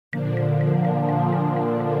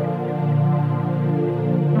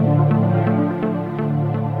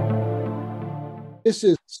This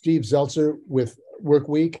is Steve Zeltzer with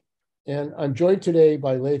Workweek, and I'm joined today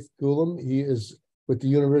by Leith Ghuloum. He is with the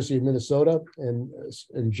University of Minnesota in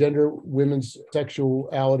gender, women's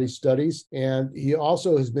sexuality studies, and he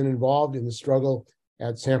also has been involved in the struggle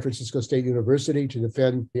at San Francisco State University to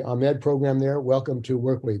defend the AMED program there. Welcome to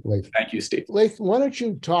Workweek, Leith. Thank you, Steve. Leith, why don't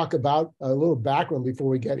you talk about a little background before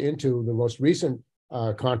we get into the most recent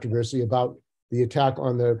controversy about the attack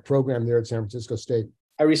on the program there at San Francisco State?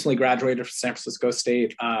 I recently graduated from San Francisco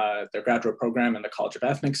State, their graduate program in the College of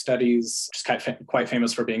Ethnic Studies, which is quite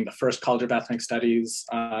famous for being the first College of Ethnic Studies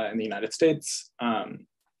in the United States.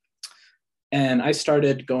 And I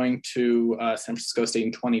started going to San Francisco State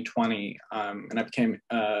in 2020, and I became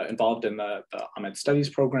involved in the AMED Studies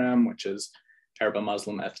program, which is Arab and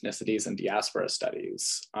Muslim ethnicities and diaspora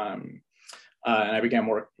studies. And I began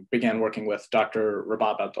working with Dr.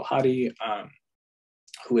 Rabab Abdulhadi,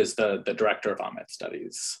 who is the director of AMED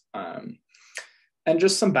Studies. And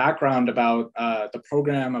just some background about the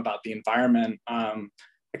program, about the environment.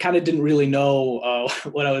 I kind of didn't really know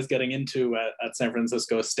what I was getting into at San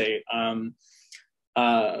Francisco State.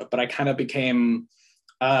 But I kind of became,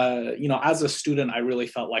 as a student, I really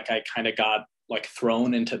felt like I kind of got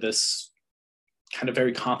thrown into this kind of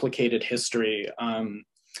very complicated history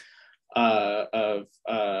of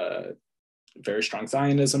very strong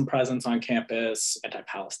Zionism presence on campus,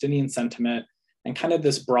 anti-Palestinian sentiment, and kind of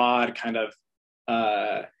this broad kind of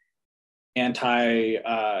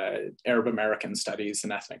anti-Arab American studies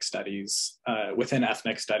and ethnic studies, within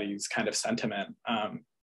ethnic studies kind of sentiment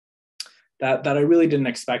that I really didn't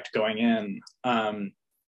expect going in.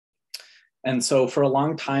 And so for a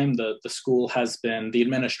long time, the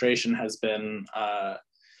administration has been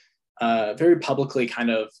very publicly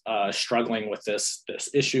kind of struggling with this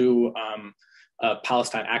issue of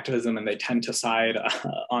Palestine activism, and they tend to side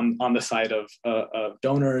on the side of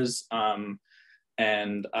donors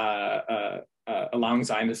and allowing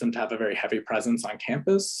Zionism to have a very heavy presence on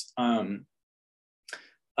campus,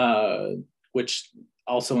 which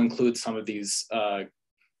also includes some of these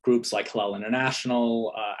groups like Hillel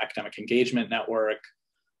International, Academic Engagement Network,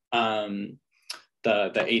 the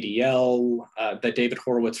ADL, the David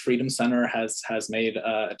Horowitz Freedom Center has made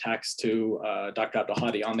attacks to Dr.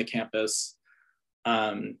 Abdulhadi on the campus.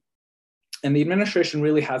 And the administration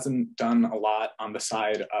really hasn't done a lot on the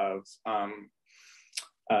side of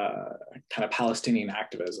kind of Palestinian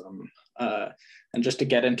activism. And just to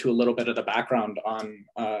get into a little bit of the background on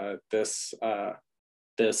this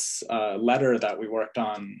letter that we worked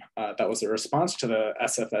on, that was a response to the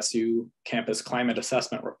SFSU Campus Climate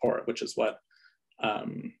Assessment Report, which is what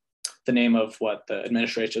the name of what the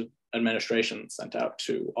administration sent out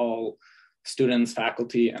to all students,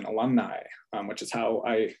 faculty, and alumni, which is how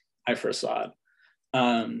I first saw it.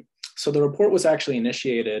 So the report was actually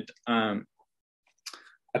initiated, I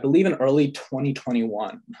believe, in early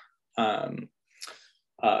 2021.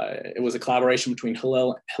 It was a collaboration between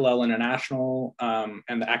Hillel International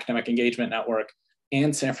and the Academic Engagement Network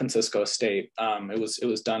and San Francisco State. It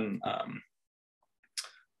was done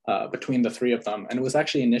between the three of them, and it was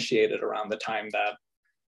actually initiated around the time that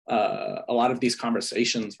a lot of these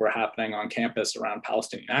conversations were happening on campus around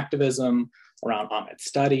Palestinian activism, around AMED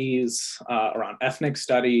studies, around ethnic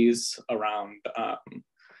studies, around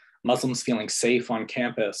Muslims feeling safe on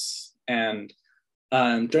campus. And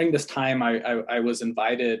during this time, I was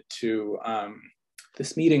invited to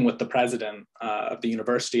this meeting with the president of the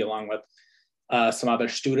university, along with some other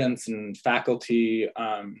students and faculty,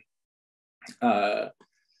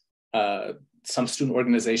 some student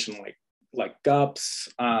organization like GUPS.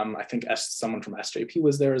 I think someone from SJP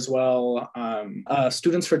was there as well.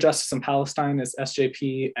 Students for Justice in Palestine is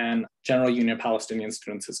SJP, and General Union of Palestinian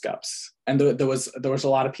Students is GUPS. And there was a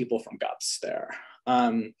lot of people from GUPS there.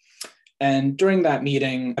 And during that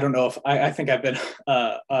meeting, I don't know if I think I've been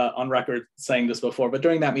on record saying this before, but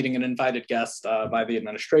during that meeting, an invited guest by the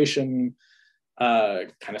administration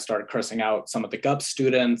kind of started cursing out some of the GUPS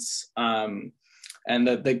students. And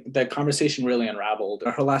the conversation really unraveled.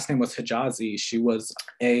 Her last name was Hijazi. She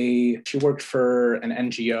worked for an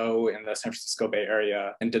NGO in the San Francisco Bay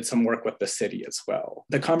Area and did some work with the city as well.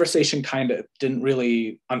 The conversation kind of didn't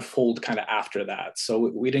really unfold kind of after that. So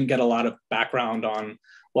we didn't get a lot of background on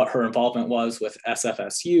what her involvement was with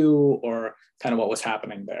SFSU or kind of what was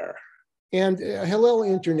happening there. And Hillel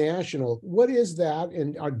International, what is that?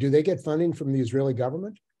 And do they get funding from the Israeli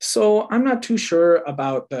government? So I'm not too sure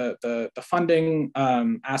about the funding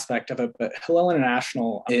aspect of it, but Hillel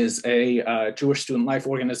International is a Jewish student life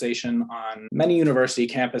organization on many university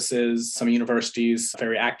campuses, some universities,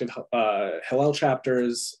 very active Hillel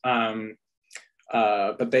chapters.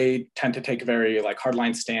 But they tend to take a very like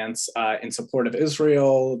hardline stance in support of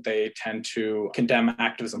Israel. They tend to condemn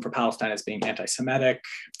activism for Palestine as being anti-Semitic.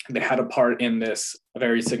 They had a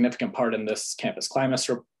very significant part in this campus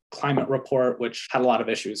climate report, which had a lot of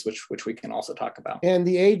issues, which we can also talk about. And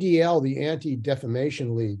the ADL, the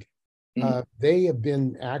Anti-Defamation League, they have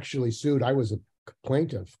been actually sued. I was a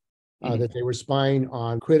plaintiff. That they were spying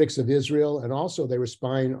on critics of Israel, and also they were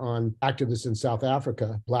spying on activists in South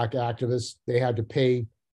Africa, Black activists. They had to pay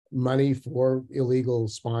money for illegal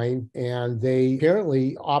spying, and they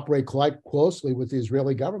apparently operate quite closely with the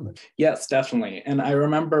Israeli government. Yes, definitely. And I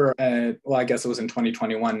remember, I guess it was in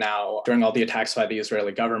 2021 now, during all the attacks by the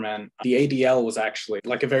Israeli government, the ADL was actually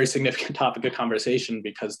like a very significant topic of conversation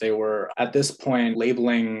because they were at this point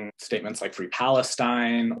labeling statements like Free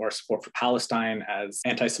Palestine or support for Palestine as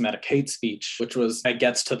anti-Semitic hate speech, which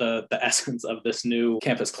gets to the essence of this new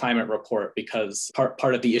campus climate report, because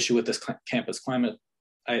part of the issue with this campus climate,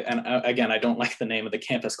 I don't like the name of the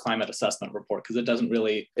campus climate assessment report because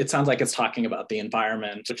it sounds like it's talking about the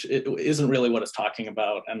environment, which it isn't really what it's talking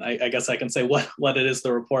about. And I guess I can say what it is,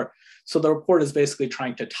 the report. So the report is basically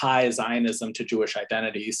trying to tie Zionism to Jewish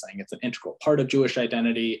identity, saying it's an integral part of Jewish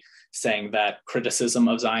identity, saying that criticism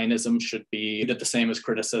of Zionism should be the same as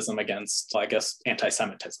criticism against, I guess,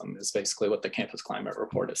 anti-Semitism is basically what the campus climate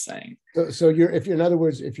report is saying. So in other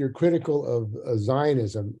words, if you're critical of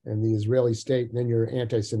Zionism and the Israeli state, then you're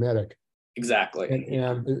anti-Semitic. Exactly.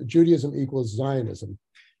 And Judaism equals Zionism.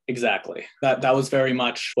 Exactly. That was very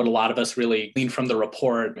much what a lot of us really gleaned from the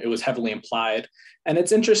report. It was heavily implied. And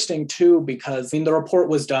it's interesting too, because the report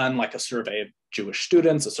was done like a survey of Jewish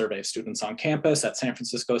students, a survey of students on campus at San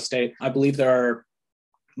Francisco State. I believe there are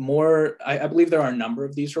a number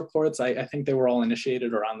of these reports. I think they were all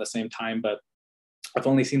initiated around the same time, but I've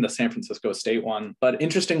only seen the San Francisco State one. But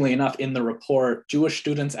interestingly enough, in the report, Jewish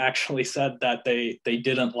students actually said that they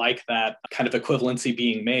didn't like that kind of equivalency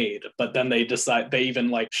being made. But then they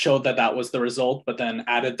even like showed that was the result, but then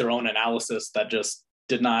added their own analysis that just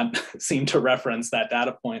did not seem to reference that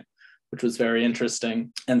data point, which was very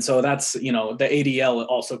interesting. And so that's, the ADL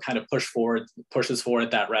also kind of pushes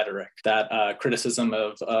forward that rhetoric, that criticism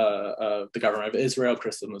of the government of Israel,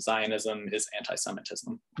 criticism of Zionism is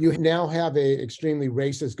anti-Semitism. You now have an extremely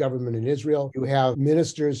racist government in Israel. You have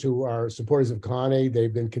ministers who are supporters of Khaneh.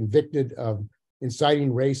 They've been convicted of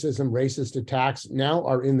inciting racism, racist attacks, now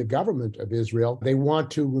are in the government of Israel. They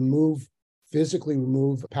want to physically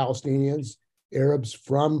remove Palestinians, Arabs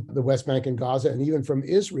from the West Bank and Gaza, and even from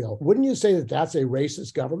Israel. Wouldn't you say that that's a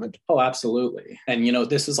racist government? Oh, absolutely. And,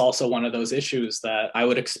 this is also one of those issues that I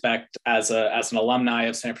would expect as an alumni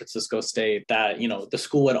of San Francisco State that, the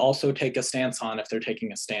school would also take a stance on, if they're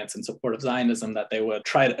taking a stance in support of Zionism, that they would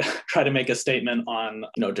try to make a statement on,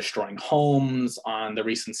 destroying homes, on the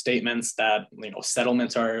recent statements that,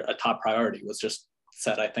 settlements are a top priority, was just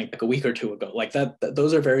said, I think, like a week or two ago. Like that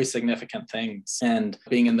those are very significant things, and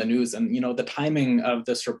being in the news. And the timing of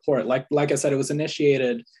this report, like I said, it was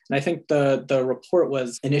initiated, and I think the report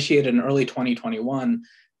was initiated in early 2021,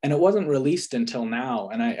 and it wasn't released until now.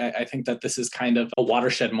 And I think that this is kind of a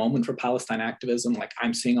watershed moment for Palestine activism. Like,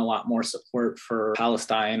 I'm seeing a lot more support for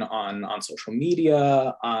Palestine on social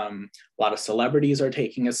media. A lot of celebrities are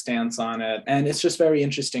taking a stance on it. And it's just very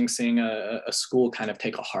interesting seeing a school kind of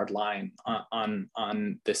take a hard line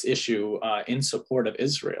on this issue in support of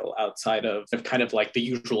Israel, outside of kind of like the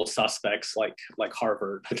usual suspects like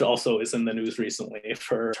Harvard, which also is in the news recently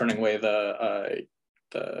for turning away the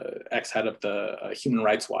ex-head of the Human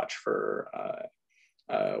Rights Watch for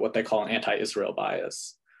what they call an anti-Israel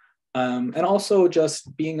bias. And also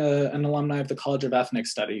just being an alumni of the College of Ethnic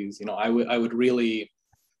Studies, I would really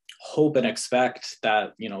hope and expect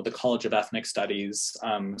that, the College of Ethnic Studies,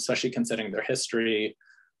 especially considering their history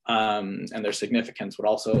and their significance, would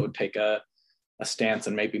also take a stance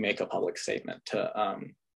and maybe make a public statement to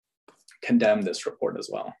condemn this report as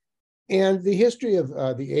well. And the history of the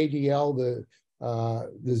ADL,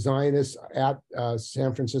 the Zionists at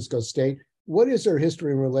San Francisco State, what is their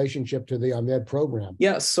history in relationship to the AMED program?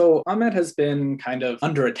 Yeah, so AMED has been kind of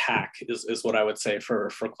under attack, is what I would say, for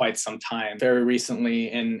quite some time. Very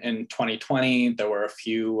recently in 2020, there were a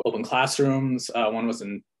few open classrooms. One was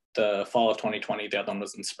in the fall of 2020, the other one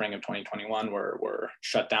was in spring of 2021, were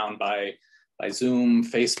shut down by Zoom,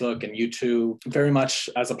 Facebook, and YouTube, very much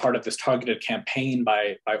as a part of this targeted campaign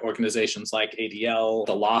by organizations like ADL,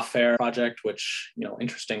 the Lawfare Project, which,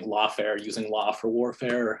 interesting, lawfare, using law for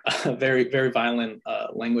warfare, very, very violent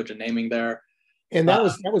language and naming there. And that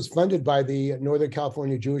was funded by the Northern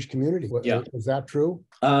California Jewish community. Yeah. Is that true?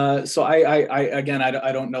 So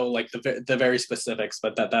I don't know like the very specifics,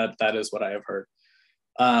 but that is what I have heard.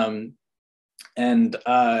 And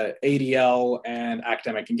ADL and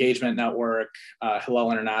Academic Engagement Network,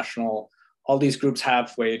 Hillel International, all these groups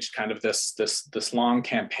have waged kind of this long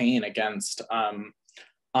campaign against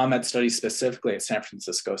AMED studies specifically at San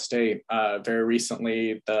Francisco State. Very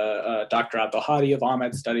recently, the Dr. Abdulhadi of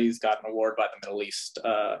AMED studies got an award by the Middle East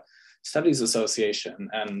Studies Association.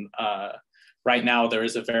 And right now there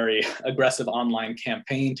is a very aggressive online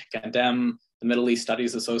campaign to condemn the Middle East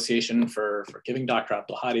Studies Association for giving Dr.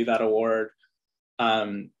 Abdulhadi that award.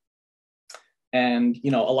 And,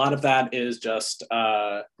 you know, a lot of that is just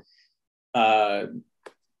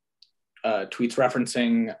tweets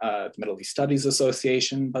referencing the Middle East Studies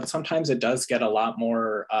Association, but sometimes it does get a lot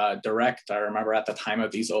more direct. I remember at the time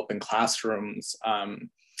of these open classrooms,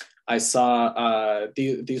 I saw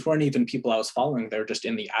these weren't even people I was following. They were just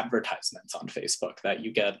in the advertisements on Facebook that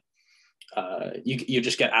you get. You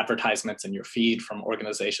just get advertisements in your feed from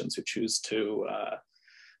organizations who choose to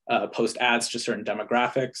post ads to certain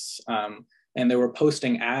demographics. And they were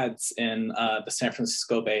posting ads in the San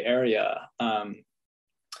Francisco Bay Area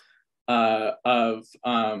of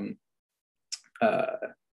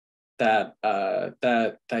that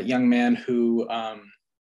young man who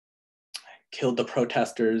killed the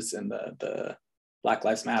protesters in the Black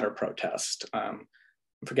Lives Matter protest. I'm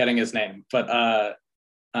forgetting his name, but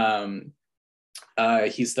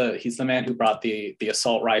he's the man who brought the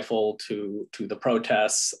assault rifle to the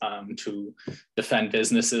protests to defend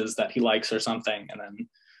businesses that he likes or something, and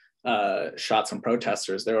then shot some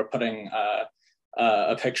protesters. They were putting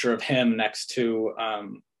a picture of him next to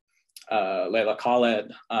Leila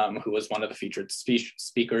Khaled, who was one of the featured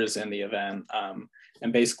speakers in the event,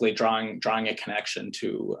 and basically drawing a connection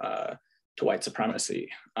to white supremacy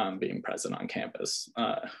being present on campus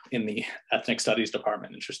in the ethnic studies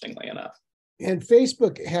department, interestingly enough. And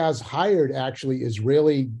Facebook has hired actually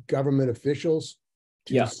Israeli government officials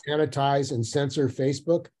to sanitize and censor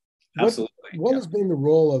Facebook. Absolutely. What has been the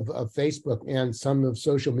role of Facebook and some of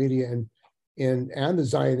social media and the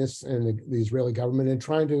Zionists and the Israeli government in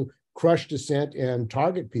trying to crush dissent and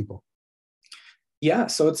target people? Yeah,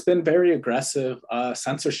 so it's been very aggressive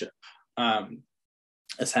censorship,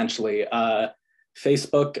 essentially.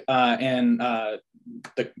 Facebook and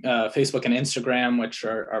Facebook and Instagram, which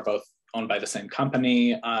are both owned by the same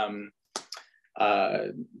company,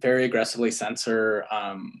 very aggressively censor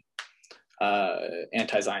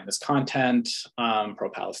anti-Zionist content,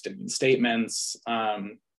 pro-Palestinian statements.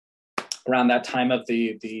 Around that time of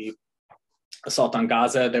the assault on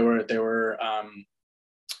Gaza, they were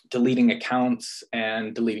deleting accounts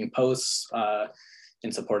and deleting posts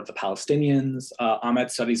in support of the Palestinians.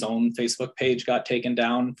 AMED Studies' own Facebook page got taken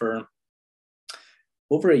down for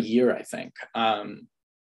over a year, I think.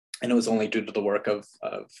 And it was only due to the work of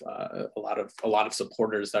a lot of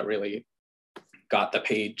supporters that really got the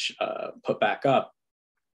page put back up.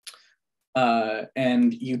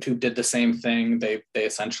 And YouTube did the same thing. They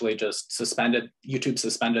essentially just YouTube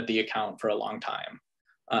suspended the account for a long time.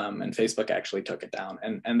 And Facebook actually took it down.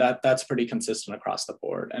 And that's pretty consistent across the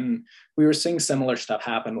board. And we were seeing similar stuff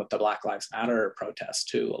happen with the Black Lives Matter protests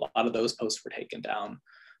too. A lot of those posts were taken down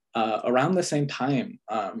around the same time,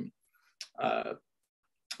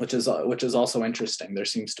 which is also interesting. There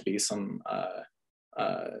seems to be some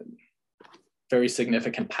very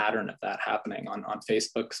significant pattern of that happening on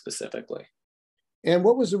Facebook specifically. And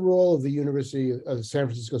what was the role of the University of San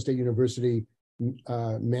Francisco State University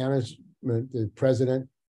management, the president?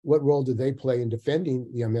 What role did they play in defending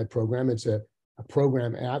the AMED program? It's a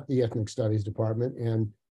program at the Ethnic Studies Department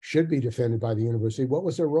and should be defended by the university. What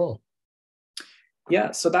was their role?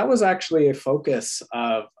 Yeah, so that was actually a focus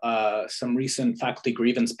of some recent faculty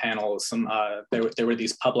grievance panels. There were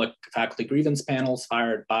these public faculty grievance panels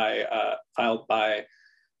filed by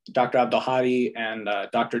Dr. Abdulhadi and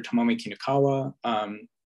Dr. Tomomi Kinukawa,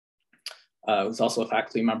 who's also a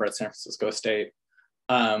faculty member at San Francisco State,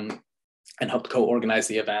 and helped co-organize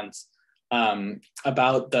the events,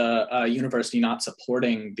 about the university not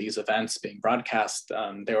supporting these events being broadcast.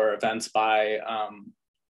 There were events by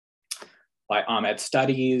AMED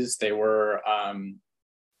Studies. They were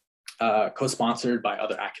co-sponsored by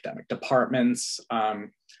other academic departments.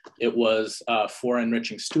 It was for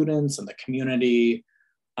enriching students and the community.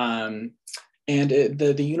 And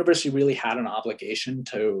the university really had an obligation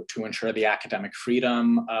to ensure the academic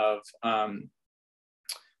freedom of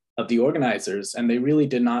the organizers. And they really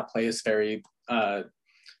did not place they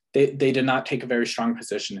did not take a very strong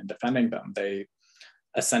position in defending them. They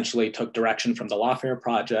essentially took direction from the Lawfare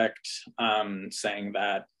Project, saying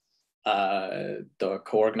that the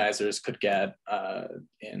co-organizers could get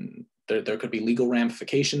in there could be legal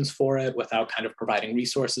ramifications for it without kind of providing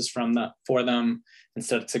resources for them.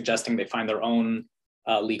 Instead of suggesting they find their own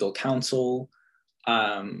legal counsel.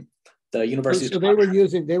 The university. So they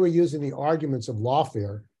were using the arguments of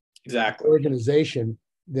lawfare, exactly, organization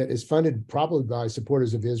that is funded probably by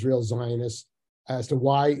supporters of Israel, Zionists, as to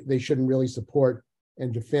why they shouldn't really support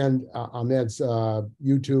and defend AMED's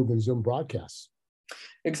YouTube and Zoom broadcasts.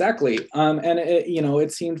 Exactly, and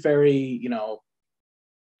it seemed very,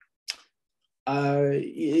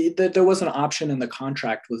 there was an option in the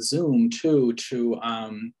contract with Zoom too to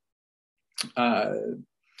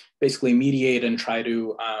basically mediate and try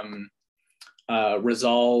to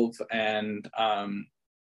resolve and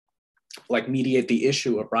mediate the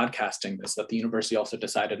issue of broadcasting this, that the university also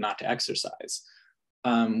decided not to exercise,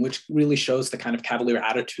 which really shows the kind of cavalier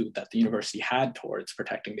attitude that the university had towards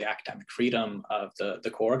protecting the academic freedom of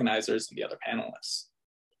the co-organizers and the other panelists.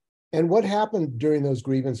 And what happened during those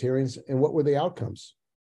grievance hearings, and what were the outcomes?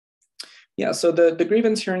 Yeah, so the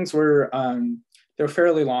grievance hearings were they were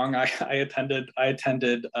fairly long. I attended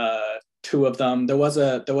two of them. There was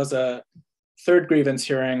a third grievance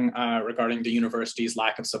hearing regarding the university's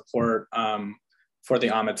lack of support for the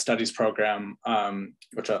AMED studies program,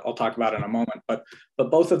 which I'll talk about in a moment. But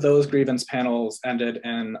both of those grievance panels ended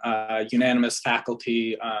in unanimous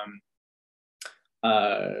faculty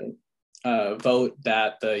vote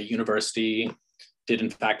that the university did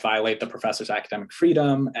in fact violate the professor's academic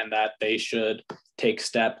freedom, and that they should take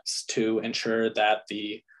steps to ensure that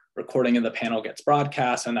the recording of the panel gets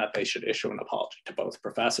broadcast, and that they should issue an apology to both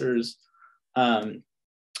professors.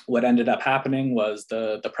 What ended up happening was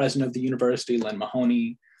the president of the university, Lynn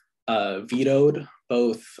Mahoney, vetoed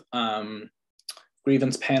both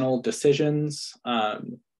grievance panel decisions,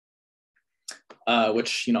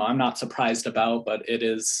 which I'm not surprised about, but it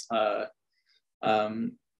is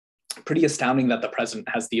pretty astounding that the president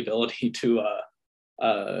has the ability to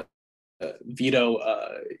veto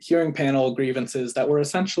hearing panel grievances that were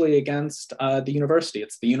essentially against the university.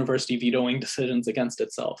 It's the university vetoing decisions against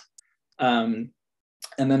itself. And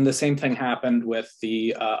then the same thing happened with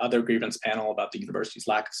the other grievance panel about the university's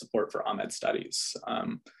lack of support for AMED studies,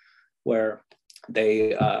 where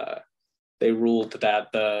they ruled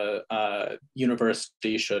that the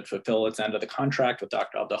university should fulfill its end of the contract with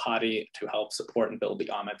Dr. Abdulhadi to help support and build the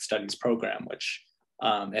AMED studies program, which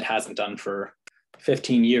it hasn't done for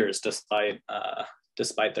 15 years, despite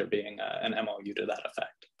there being an MOU to that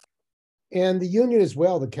effect. And the union as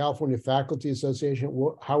well, the California Faculty Association,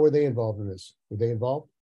 how were they involved in this? Were they involved?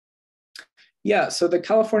 Yeah, so the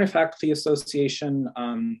California Faculty Association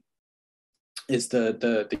is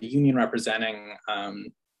the union representing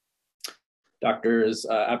Doctors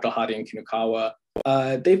Abdulhadi and Kinukawa.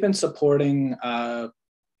 They've been supporting, the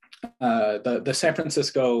San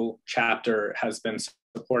Francisco chapter has been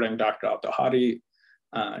supporting Dr. Abdulhadi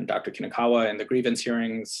and Dr. Kinukawa in the grievance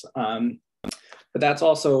hearings. But that's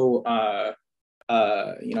also,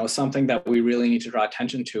 something that we really need to draw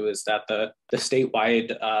attention to, is that the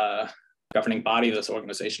statewide governing body of this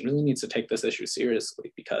organization really needs to take this issue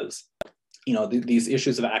seriously, because, these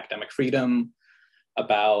issues of academic freedom,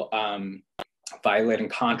 about violating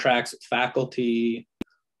contracts with faculty,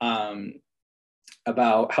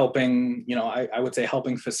 about helping, I would say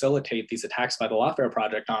helping facilitate these attacks by the Lawfare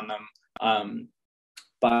Project on them,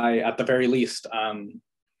 by, at the very least,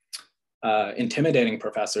 intimidating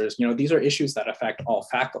professors. These are issues that affect all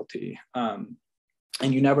faculty, and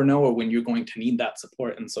you never know when you're going to need that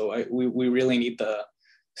support. And so we really need the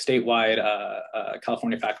statewide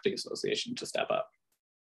California Faculty Association to step up.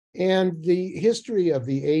 And the history of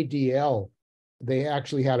the ADL, they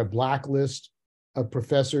actually had a blacklist of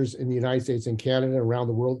professors in the United States and Canada, around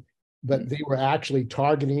the world, but they were actually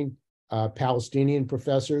targeting Palestinian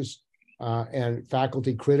professors and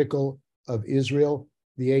faculty critical of Israel,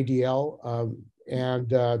 the ADL, and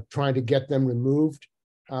trying to get them removed.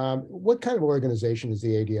 What kind of organization is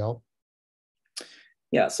the ADL?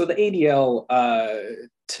 Yeah, so the ADL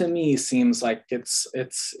to me seems like it's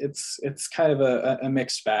kind of a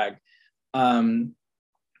mixed bag.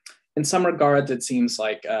 In some regards, it seems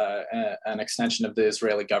like an extension of the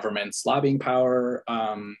Israeli government's lobbying power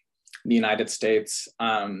in the United States,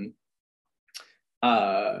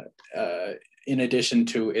 in addition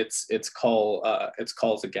to its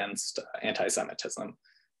calls against anti-Semitism.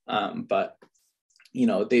 But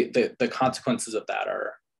the consequences of that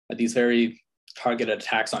are these very targeted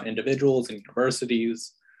attacks on individuals and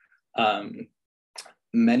universities.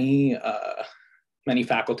 Many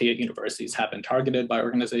faculty at universities have been targeted by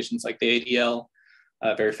organizations like the ADL.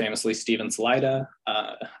 Very famously, Steven Salida,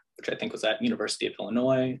 which I think was at University of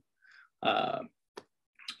Illinois,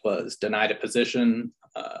 was denied a position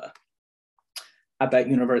at that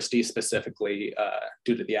university, specifically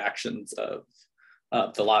due to the actions of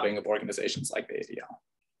the lobbying of organizations like the ADL.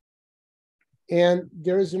 And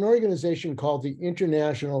there is an organization called the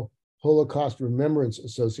International Holocaust Remembrance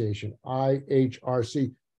Association,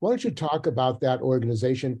 IHRC. Why don't you talk about that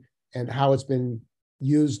organization and how it's been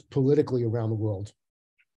used politically around the world?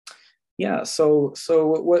 Yeah, so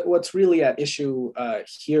what's really at issue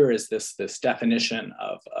here is this definition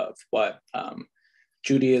of what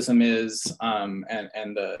Judaism is and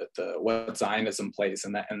what Zionism plays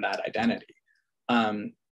in that identity.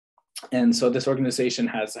 And so this organization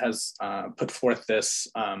has put forth this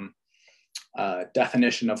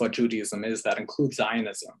definition of what Judaism is that includes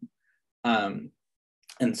Zionism.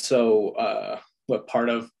 And so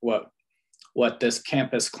what this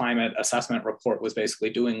campus climate assessment report was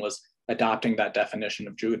basically doing was adopting that definition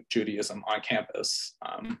of Judaism on campus,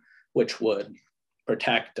 which would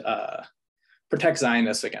protect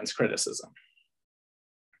Zionists against criticism.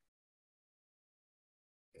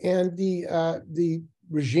 And the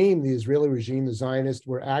regime, the Israeli regime, the Zionists,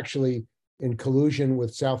 were actually in collusion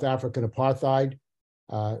with South African apartheid.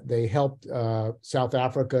 They helped South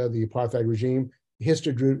Africa, the apartheid regime.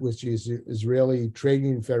 Histadrut, which is the Israeli Trade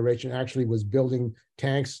Union Federation, actually was building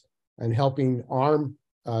tanks and helping arm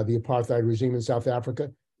the apartheid regime in South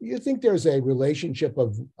Africa. Do you think there's a relationship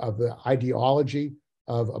of the ideology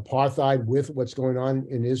of apartheid with what's going on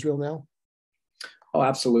in Israel now? Oh,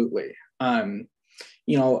 absolutely.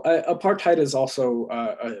 Apartheid is also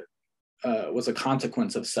was a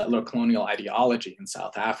consequence of settler colonial ideology in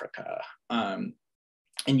South Africa.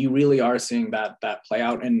 And you really are seeing that play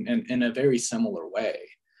out in a very similar way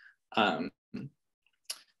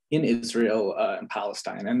in Israel and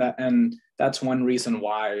Palestine, and that's one reason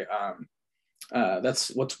why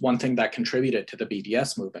that's one thing that contributed to the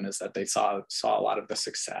BDS movement, is that they saw a lot of the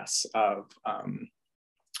success of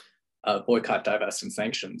boycott, divest, and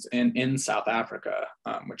sanctions in South Africa,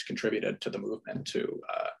 which contributed to the movement to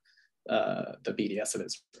the BDS of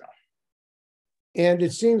Israel. And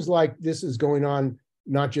it seems like this is going on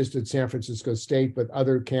not just at San Francisco State, but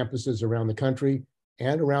other campuses around the country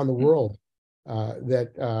and around the world,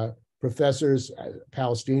 that professors,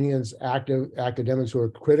 Palestinians, academics who are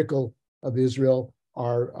critical of Israel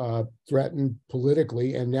are threatened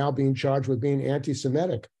politically and now being charged with being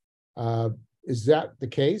anti-Semitic. Is that the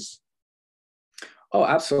case? Oh,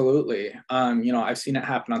 absolutely. I've seen it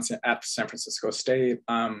happen at San Francisco State.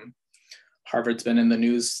 Harvard's been in the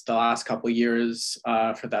news the last couple of years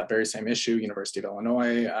for that very same issue. University of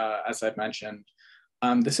Illinois, as I've mentioned,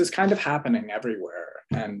 this is kind of happening everywhere,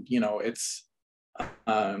 and it's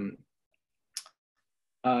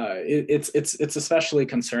especially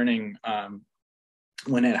concerning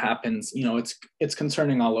when it happens. It's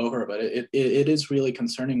concerning all over, but it is really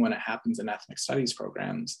concerning when it happens in ethnic studies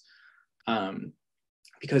programs,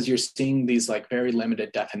 because you're seeing these like very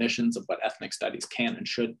limited definitions of what ethnic studies can and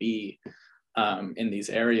should be in these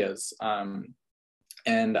areas.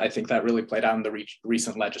 And I think that really played out in the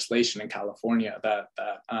recent legislation in California that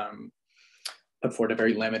put forward a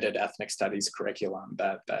very limited ethnic studies curriculum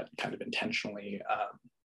that kind of intentionally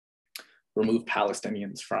removed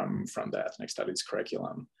Palestinians from the ethnic studies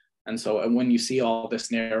curriculum. And so when you see all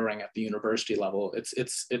this narrowing at the university level,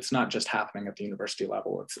 it's not just happening at the university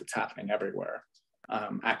level, it's happening everywhere.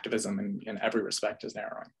 Activism in every respect is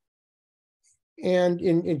narrowing. And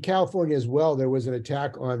in California as well, there was an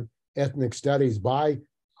attack on ethnic studies by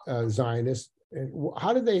Zionists.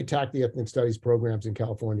 How did they attack the ethnic studies programs in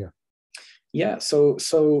California? Yeah, so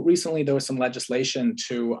recently there was some legislation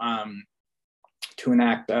to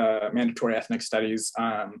enact mandatory ethnic studies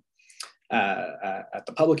at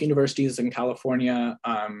the public universities in California,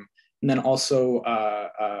 and then also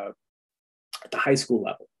at the high school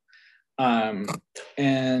level.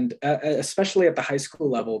 And especially at the high school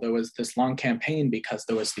level, there was this long campaign because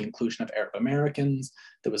there was the inclusion of Arab Americans,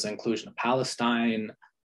 there was the inclusion of Palestine,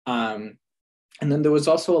 and then there was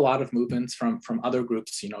also a lot of movements from other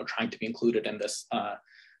groups, trying to be included in this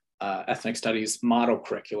ethnic studies model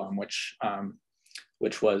curriculum, which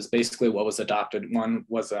was basically what was adopted. One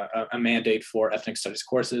was a mandate for ethnic studies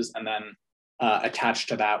courses, and then attached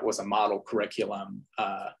to that was a model curriculum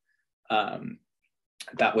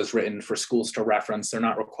that was written for schools to reference. They're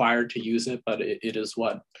not required to use it, but it is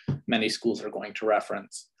what many schools are going to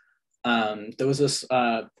reference. There was this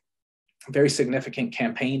very significant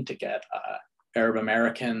campaign to get Arab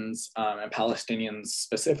Americans and Palestinians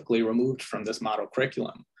specifically removed from this model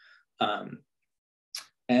curriculum.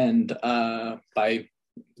 And by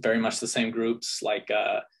very much the same groups like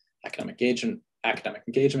Academic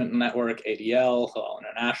Engagement Network, ADL, Hillel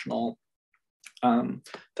International,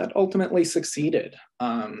 that ultimately succeeded.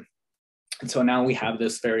 And so now we have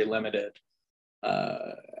this very limited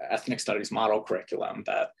ethnic studies model curriculum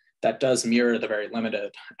that does mirror the very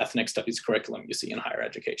limited ethnic studies curriculum you see in higher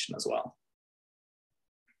education as well.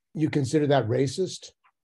 You consider that racist?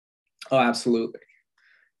 Oh, absolutely.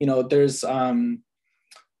 You know, there's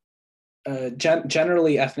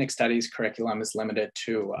generally ethnic studies curriculum is limited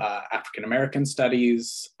to African American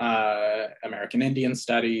studies, American Indian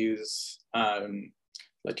studies,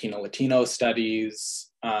 Latino studies,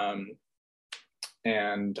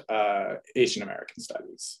 and Asian American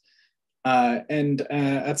studies. And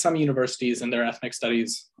at some universities in their ethnic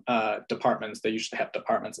studies departments, they usually have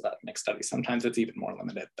departments of ethnic studies. Sometimes it's even more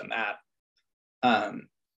limited than that.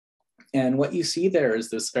 And what you see there is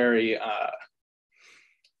this very,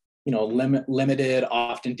 limited,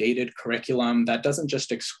 often dated curriculum that doesn't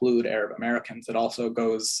just exclude Arab Americans. It also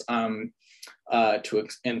goes to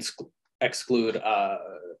exclude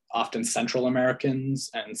often Central Americans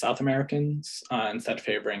and South Americans, instead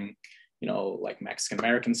favoring, like Mexican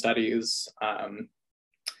American studies.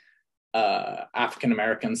 African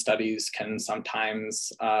American studies can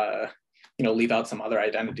sometimes, leave out some other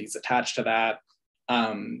identities attached to that.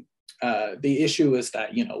 The issue is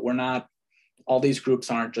that, we're not, all these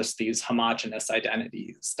groups aren't just these homogenous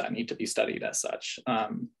identities that need to be studied as such.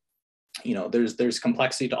 There's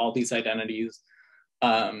complexity to all these identities.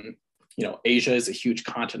 Asia is a huge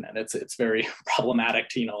continent. It's very problematic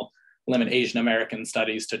to, limit Asian American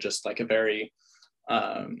studies to just like a very,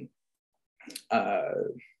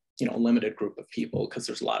 limited group of people, because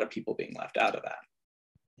there's a lot of people being left out of that.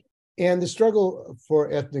 And the struggle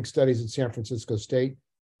for ethnic studies at San Francisco State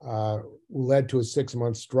led to a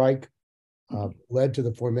 6-month strike, led to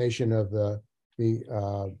the formation of the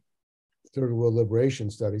Third World Liberation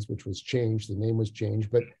Studies, which was changed. The name was changed,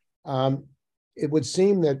 but it would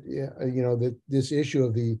seem that that this issue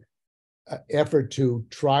of the effort to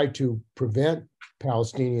try to prevent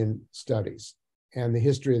Palestinian studies and the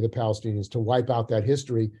history of the Palestinians, to wipe out that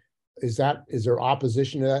history, is there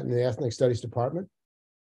opposition to that in the ethnic studies department?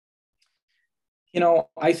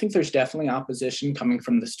 I think there's definitely opposition coming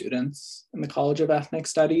from the students in the College of Ethnic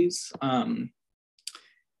Studies. I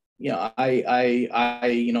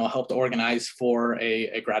helped organize for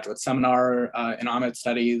a graduate seminar in AMED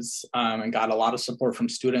studies, and got a lot of support from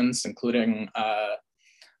students, including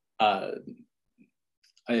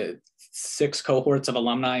 6 cohorts of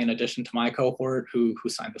alumni in addition to my cohort who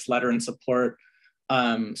signed this letter in support.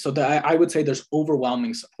 So I would say there's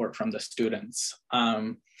overwhelming support from the students.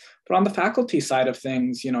 But on the faculty side of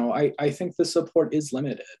things, I think the support is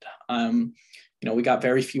limited. We got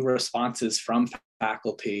very few responses from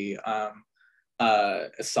faculty.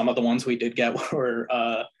 Some of the ones we did get were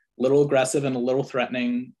a little aggressive and a little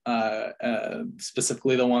threatening,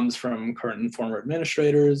 specifically the ones from current and former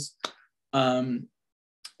administrators in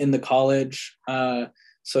the college.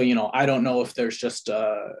 So, I don't know if there's just,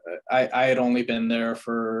 I had only been there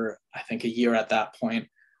for, I think, a year at that point.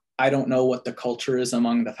 I don't know what the culture is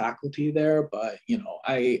among the faculty there, but,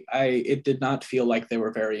 it did not feel like they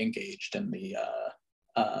were very engaged in the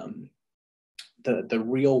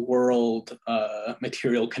real world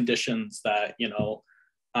material conditions that,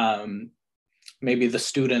 maybe the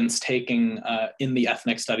students taking in the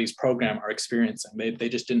ethnic studies program are experiencing. They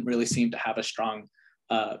just didn't really seem to have a strong,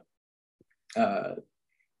 a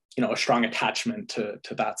strong attachment to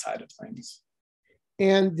that side of things.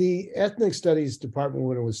 And the ethnic studies department,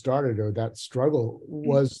 when it was started, or that struggle,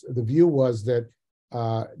 was the view was that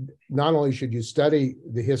not only should you study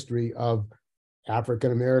the history of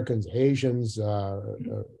African Americans, Asians,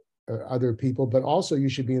 other people, but also you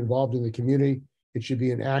should be involved in the community. It should be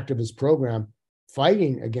an activist program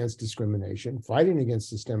fighting against discrimination, fighting against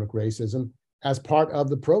systemic racism as part of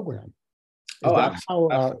the program. Is that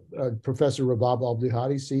how Professor Rabab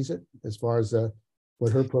Abdulhadi sees it, as far as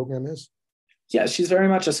what her program is? Yeah, she's very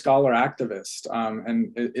much a scholar activist,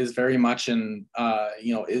 and is very much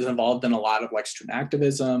is involved in a lot of like student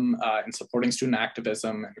activism and supporting student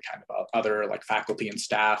activism, and kind of other like faculty and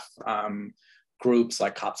staff groups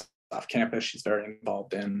like Cops Off Campus. She's very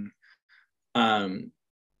involved in,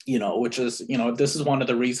 which is, this is one of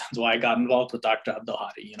the reasons why I got involved with Dr.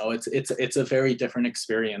 Abdulhadi. It's a very different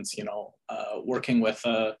experience, working with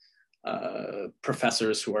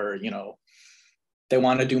professors who are, they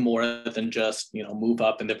want to do more than just, move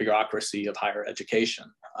up in the bureaucracy of higher education.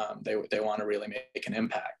 They want to really make an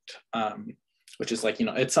impact, which is like,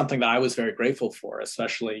 it's something that I was very grateful for,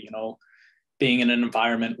 especially, being in an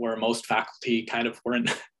environment where most faculty kind of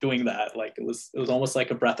weren't doing that. Like it was almost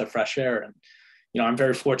like a breath of fresh air. And, I'm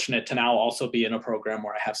very fortunate to now also be in a program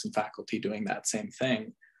where I have some faculty doing that same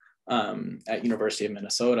thing at University of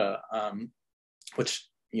Minnesota, which,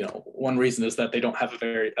 one reason is that they don't have a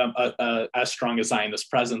very as strong a Zionist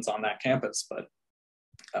presence on that campus. But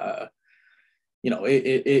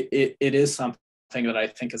it is something that I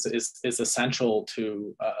think is essential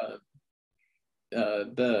to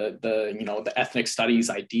the ethnic studies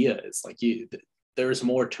idea. Is like there's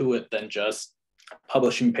more to it than just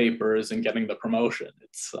publishing papers and getting the promotion.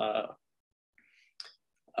 It's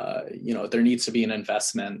there needs to be an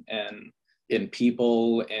investment in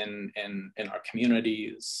people, in our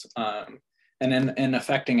communities, and in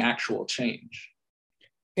affecting actual change.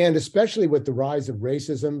 And especially with the rise of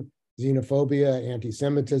racism, xenophobia,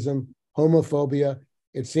 anti-Semitism, homophobia,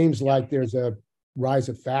 it seems like there's a rise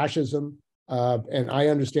of fascism. And I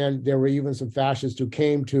understand there were even some fascists who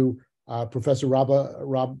came to Professor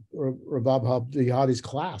Rabab Abdulhadi's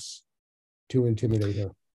class to intimidate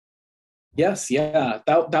her. Yes, yeah,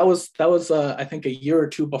 that was I think a year or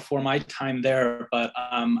two before my time there, but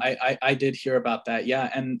I did hear about that. Yeah,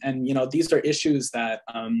 and these are issues that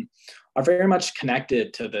are very much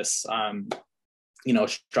connected to this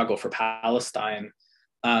struggle for Palestine.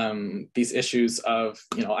 These issues of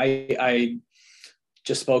I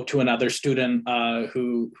just spoke to another student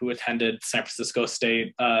who attended San Francisco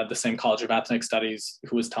State, the same College of Ethnic Studies,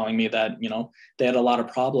 who was telling me that they had a lot of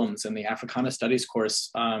problems in the Africana Studies course.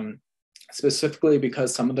 Specifically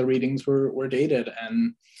because some of the readings were dated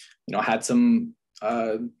and had some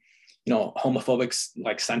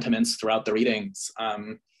homophobic sentiments throughout the readings,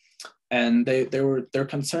 and their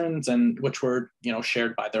concerns, and which were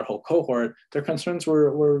shared by their whole cohort. Their concerns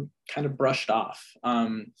were kind of brushed off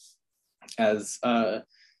as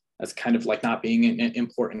kind of like not being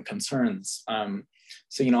important concerns.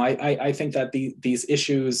 So I think that these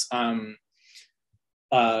issues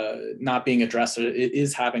not being addressed, it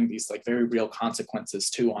is having these very real consequences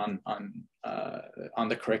too on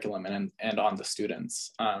the curriculum and on the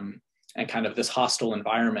students, and kind of this hostile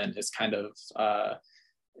environment is kind of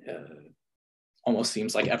almost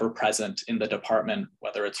seems like ever present in the department,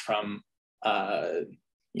 whether it's from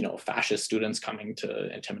fascist students coming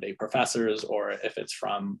to intimidate professors, or if it's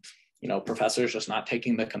from professors just not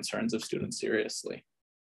taking the concerns of students seriously.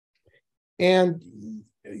 And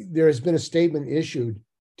there has been a statement issued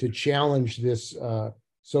to challenge this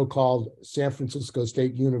so-called San Francisco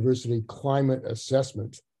State University climate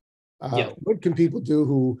assessment. What can people do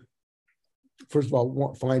who, first of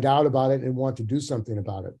all, find out about it and want to do something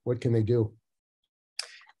about it? What can they do?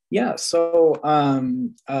 Yeah, so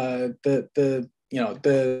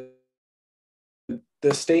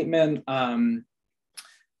the statement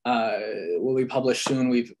will be published soon.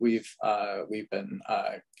 We've been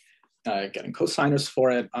getting co-signers for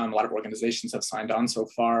it. A lot of organizations have signed on so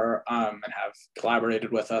far and have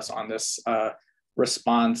collaborated with us on this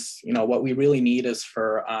response. What we really need is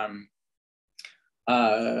for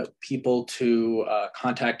people to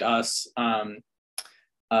contact us,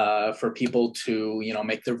 for people to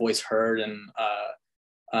make their voice heard, and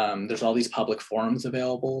there's all these public forums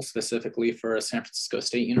available specifically for San Francisco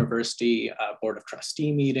State University, Board of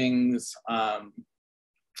Trustee meetings,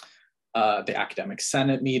 the academic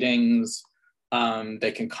senate meetings.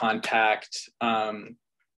 They can contact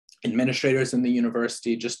administrators in the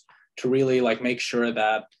university just to really make sure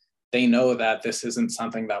that they know that this isn't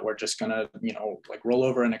something that we're just gonna roll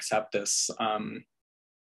over and accept this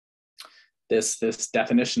this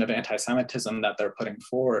definition of anti-Semitism that they're putting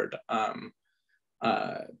forward,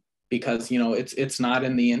 because it's not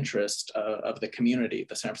in the interest of the community,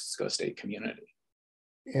 the San Francisco State community,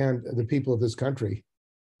 and the people of this country.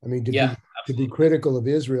 I mean, to be critical of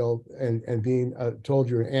Israel and being told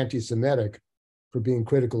you're anti-Semitic for being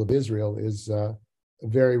critical of Israel is a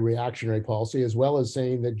very reactionary policy, as well as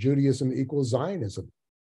saying that Judaism equals Zionism.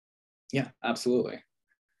 Yeah, absolutely.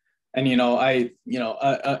 And a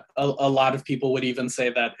lot of people would even say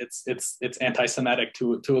that it's anti-Semitic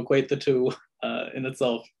to equate the two in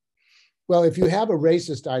itself. Well, if you have a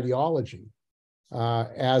racist ideology,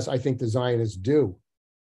 as I think the Zionists do,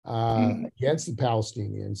 against the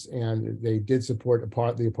Palestinians, and they did support the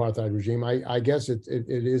apartheid regime, I guess it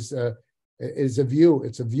is a view.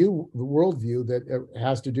 It's a worldview that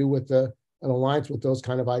has to do with an alliance with those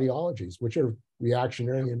kind of ideologies, which are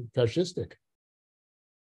reactionary and fascistic.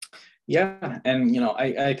 Yeah, and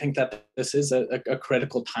I think that this is a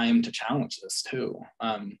critical time to challenge this too.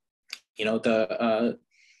 The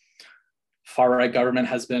far right government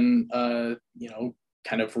has been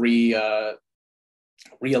kind of re-elected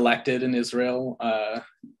in Israel.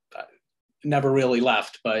 Never really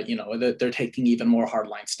left, but they're taking even more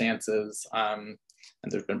hardline stances, and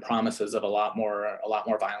there's been promises of a lot more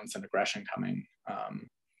violence and aggression coming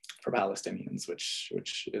for Palestinians, which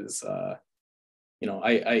is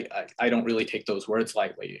I don't really take those words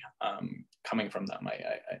lightly coming from them.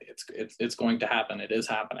 It's going to happen. It is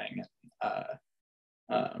happening.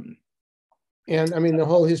 And I mean, the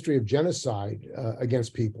whole history of genocide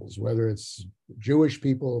against peoples, whether it's Jewish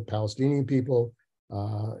people, Palestinian people,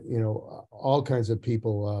 all kinds of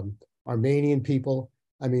people, Armenian people.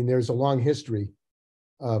 I mean, there's a long history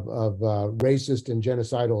of racist and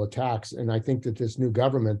genocidal attacks. And I think that this new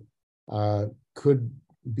government could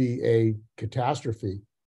be a catastrophe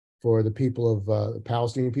for the people of the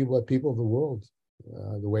Palestinian people, the people of the world,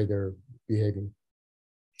 the way they're behaving.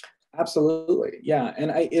 Absolutely, yeah,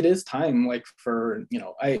 and it is time, like, for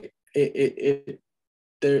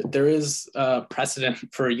there is precedent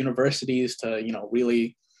for universities to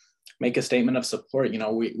really make a statement of support.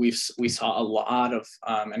 We saw a lot of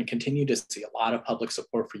and continue to see a lot of public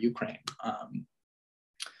support for Ukraine, and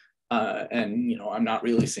I'm not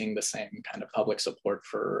really seeing the same kind of public support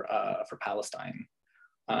for Palestine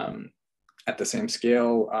at the same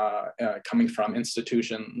scale coming from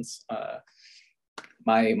institutions.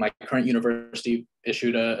 My current university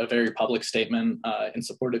issued a very public statement in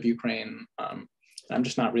support of Ukraine. I'm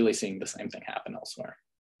just not really seeing the same thing happen elsewhere.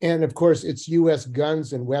 And of course, it's U.S.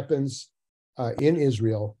 guns and weapons in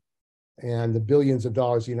Israel, and the billions of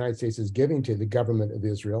dollars the United States is giving to the government of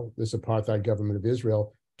Israel, this apartheid government of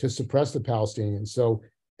Israel, to suppress the Palestinians. So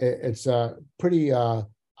it's pretty, I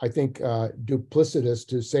think, duplicitous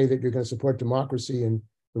to say that you're going to support democracy and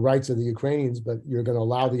the rights of the Ukrainians, but you're going to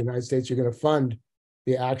allow the United States, you're going to fund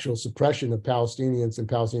the actual suppression of Palestinians and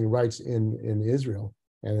Palestinian rights in Israel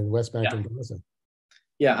and in West Bank and Gaza.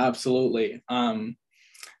 Yeah, absolutely. And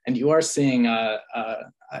you are seeing,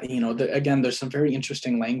 again, there's some very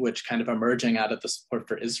interesting language kind of emerging out of the support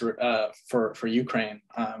for Israel, for Ukraine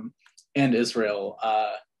and Israel.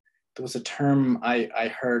 There was a term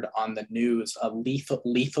I heard on the news,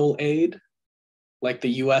 lethal aid, like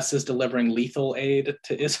the U.S. is delivering lethal aid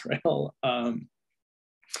to Israel.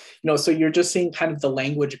 So you're just seeing kind of the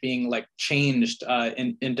language being like changed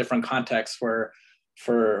in different contexts for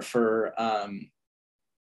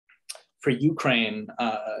Ukraine,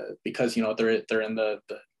 because they're in the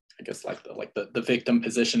I guess like the victim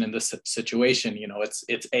position in this situation.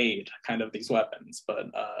 It's aid, kind of, these weapons, but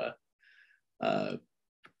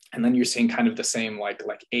and then you're seeing kind of the same like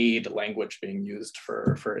aid language being used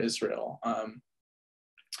for Israel.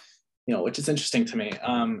 Which is interesting to me,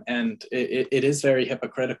 and it is very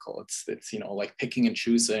hypocritical. It's like picking and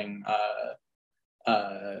choosing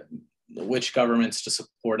which governments to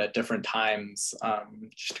support at different times,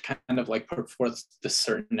 just to kind of like put forth this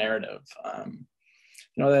certain narrative.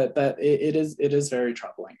 That it is very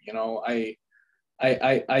troubling.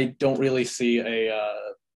 I don't really see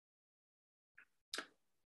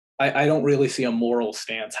I don't really see a moral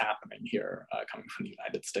stance happening here coming from the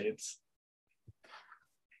United States.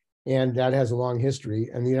 And that has a long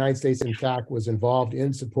history. And the United States, in fact, was involved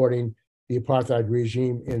in supporting the apartheid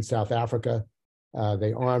regime in South Africa.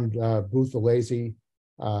 They armed Buthelezi,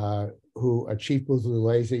 Chief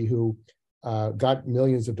Buthelezi, who got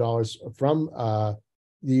millions of dollars from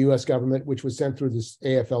the U.S. government, which was sent through this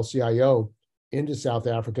AFL-CIO into South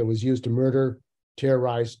Africa, was used to murder,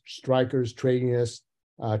 terrorize strikers, trade unionists,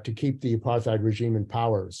 to keep the apartheid regime in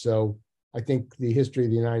power. So I think the history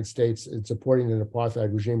of the United States in supporting an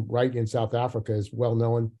apartheid regime right in South Africa is well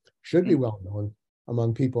known, should be well known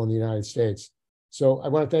among people in the United States. So I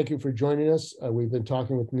want to thank you for joining us. We've been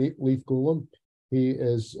talking with Leith Ghuloum. He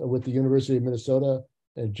is with the University of Minnesota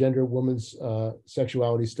in Gender, Women's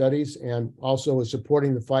Sexuality Studies, and also is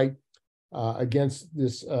supporting the fight against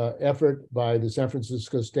this effort by the San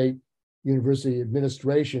Francisco State University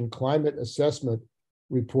Administration Climate Assessment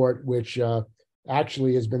Report, which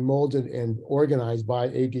actually has been molded and organized by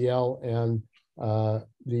ADL and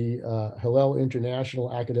the Hillel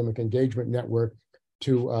International Academic Engagement Network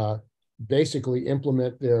to basically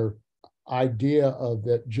implement their idea of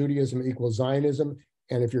that Judaism equals Zionism,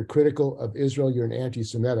 and if you're critical of Israel, you're an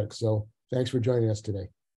anti-Semitic. So thanks for joining us today.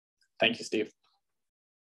 Thank you, Steve.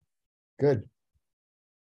 Good.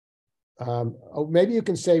 Maybe you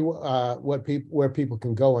can say where people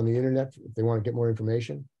can go on the internet if they want to get more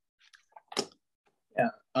information.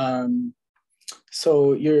 Yeah.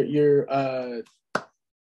 So you're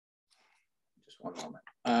just one moment.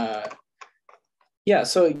 Yeah.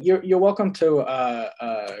 So you're welcome to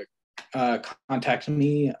contact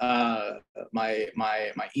me. My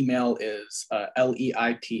email is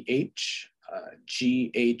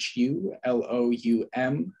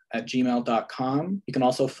leithghloum@gmail.com. You can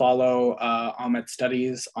also follow AMED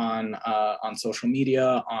Studies on social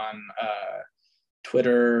media,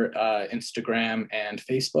 Twitter, Instagram, and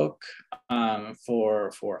Facebook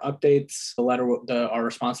for updates. Our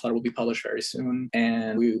response letter will be published very soon,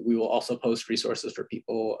 and we will also post resources for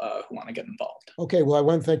people who want to get involved. Okay, well, I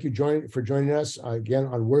want to thank you for joining us again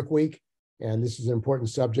on Work Week, and this is an important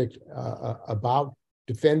subject about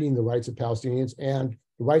defending the rights of Palestinians and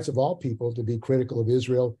the rights of all people to be critical of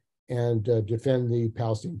Israel and defend the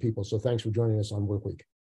Palestinian people. So thanks for joining us on Work Week.